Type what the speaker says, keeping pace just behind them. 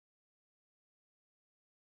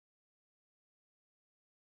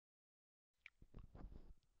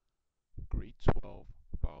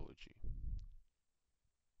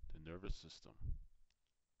nervous system.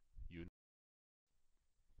 You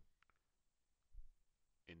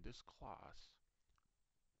In this class,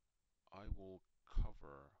 I will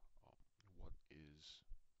cover what is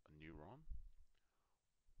a neuron,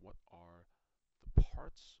 what are the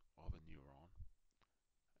parts of a neuron,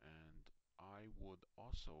 and I would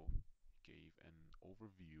also give an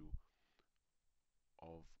overview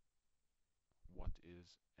of what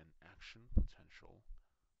is an action potential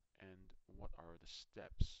and what are the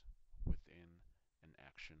steps within an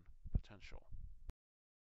action potential.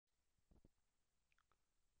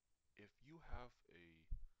 If you have a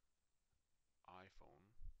iPhone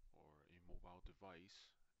or a mobile device,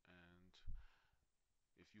 and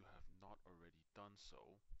if you have not already done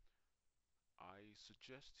so, I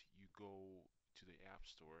suggest you go to the App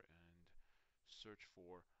Store and search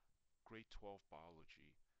for Grade 12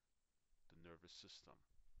 Biology, the nervous system.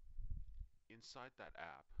 Inside that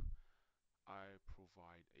app, I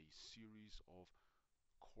provide a series of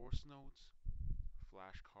course notes,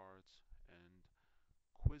 flashcards, and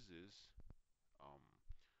quizzes um,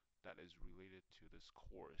 that is related to this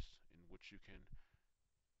course, in which you can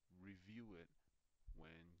review it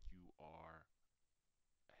when you are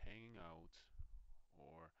hanging out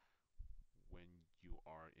or when you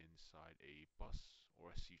are inside a bus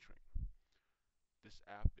or a C train. This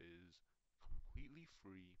app is completely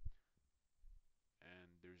free and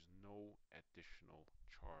there's no additional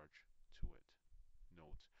charge to it.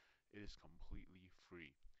 Note, it is completely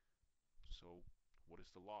free. So, what is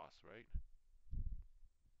the loss, right?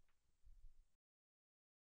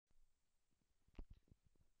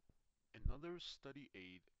 Another study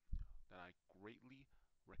aid that I greatly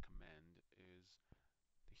recommend is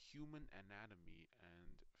the Human Anatomy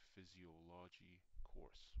and Physiology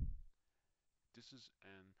course. This is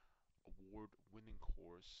an award-winning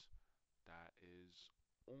course that is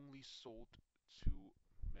only sold to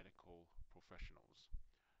medical professionals.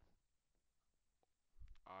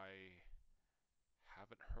 I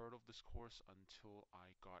haven't heard of this course until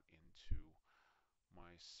I got into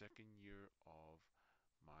my second year of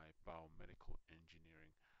my biomedical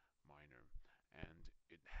engineering minor, and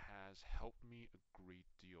it has helped me a great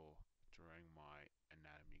deal during my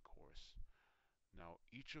anatomy course. Now,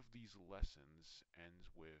 each of these lessons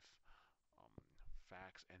ends with um,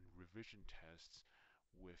 facts and revision tests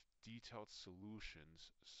with detailed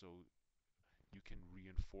solutions so you can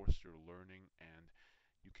reinforce your learning and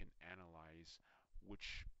you can analyze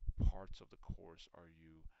which parts of the course are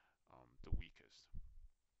you the weakest.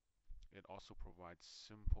 It also provides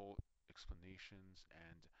simple explanations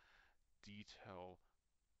and detailed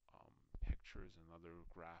pictures and other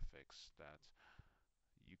graphics that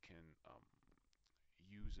you can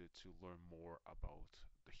use it to learn more about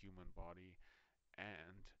the human body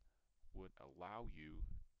and would allow you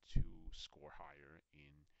to score higher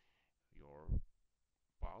in your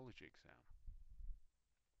biology exam.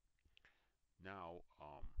 Now,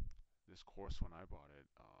 this course, when I bought it,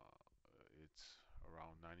 it's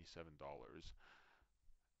around $97.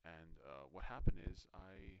 And what happened is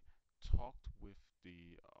I talked with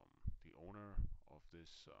the owner of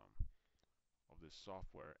this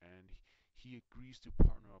software, and he agrees to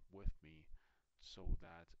partner up with me so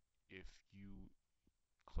that if you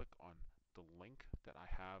click on the link that I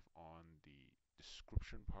have on the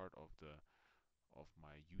description part of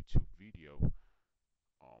my YouTube video,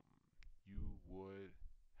 um, you would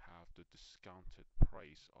have the discounted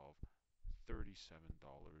price of $37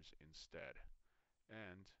 instead,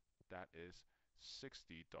 and that is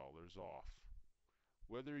 $60 off.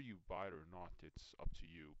 Whether you buy it or not, it's up to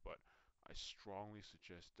you, but I strongly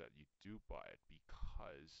suggest that you do buy it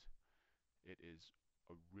because it is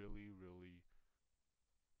a really, really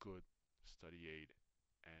good study aid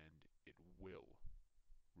and it will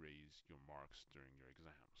raise your marks during your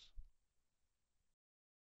exams.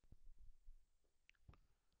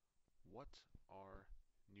 What are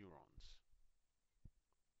neurons?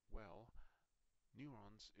 Well,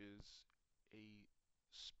 neurons is a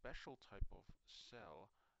special type of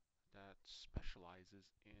cell that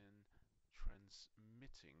specializes in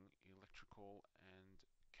transmitting electrical and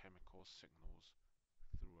chemical signals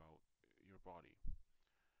throughout your body.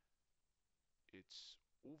 Its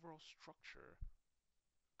overall structure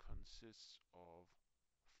consists of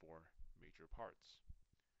four major parts: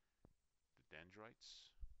 the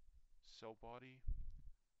dendrites, cell body,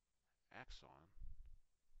 axon,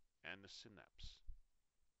 and the synapse.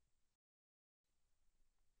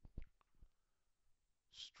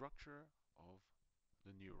 Structure of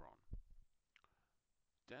the neuron.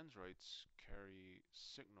 Dendrites carry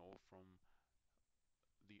signal from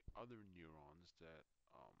the other neurons that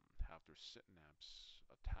have their synapse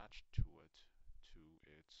attached to it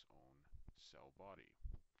into its own cell body.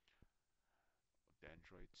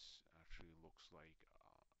 Dendrites actually looks like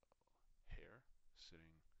hair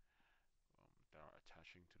sitting that are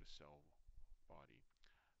attaching to the cell body.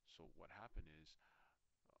 So what happened is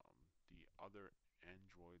the other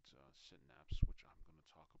androids synapse, which I'm going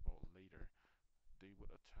to talk about later, they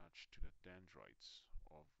would attach to the dendrites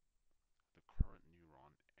of the current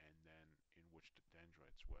neuron, and then in which the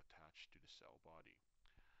dendrites will attach to the cell body.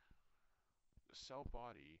 The cell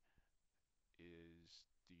body is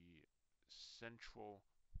the central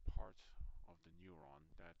part of the neuron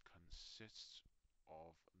that consists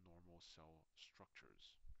of normal cell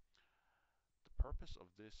structures. The purpose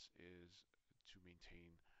of this is to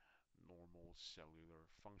maintain normal cellular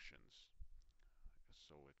functions.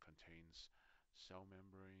 So it contains cell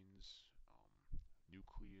membranes,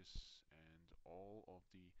 nucleus, and all of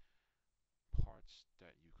the parts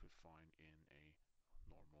that you could find in a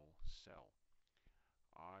normal cell.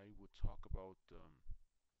 I would talk about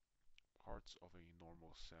parts of a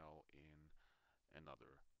normal cell in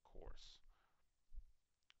another course.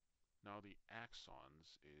 Now the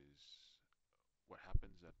axons is what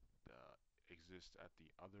happens that exists at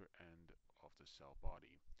the other end of the cell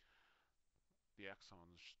body. The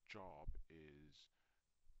axon's job is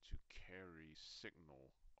to carry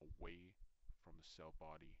signal away from the cell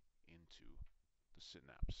body into the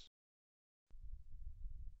synapse.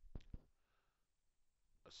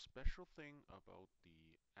 A special thing about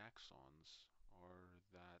the axons are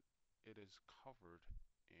that it is covered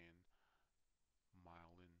in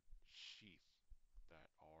myelin sheath that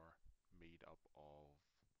are made up of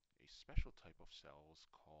a special type of cells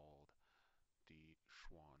called the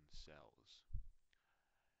Schwann cells.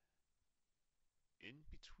 In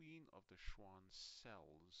between of the Schwann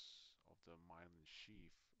cells of the myelin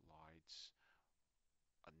sheath lies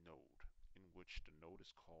a node, in which the node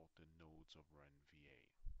is called the nodes of Renvier.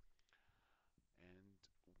 And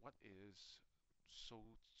what is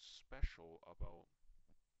so special about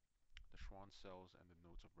the Schwann cells and the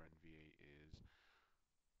nodes of Renvier is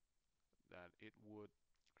that it would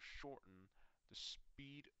shorten the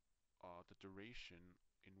speed, the duration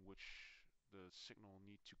in which the signal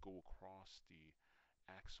need to go across the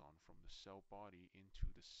axon from the cell body into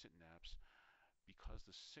the synapse, because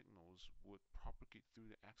the signals would propagate through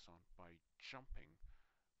the axon by jumping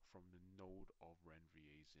from the node of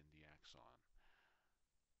Renviers in the axon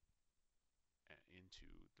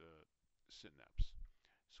into the synapse.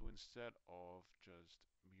 So instead of just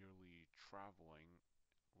merely traveling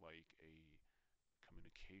like a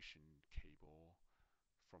communication cable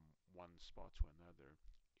from one spot to another,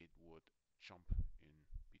 it would jump in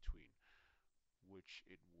between, which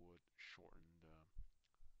it would shorten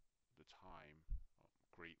the time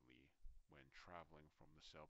greatly when traveling from the cell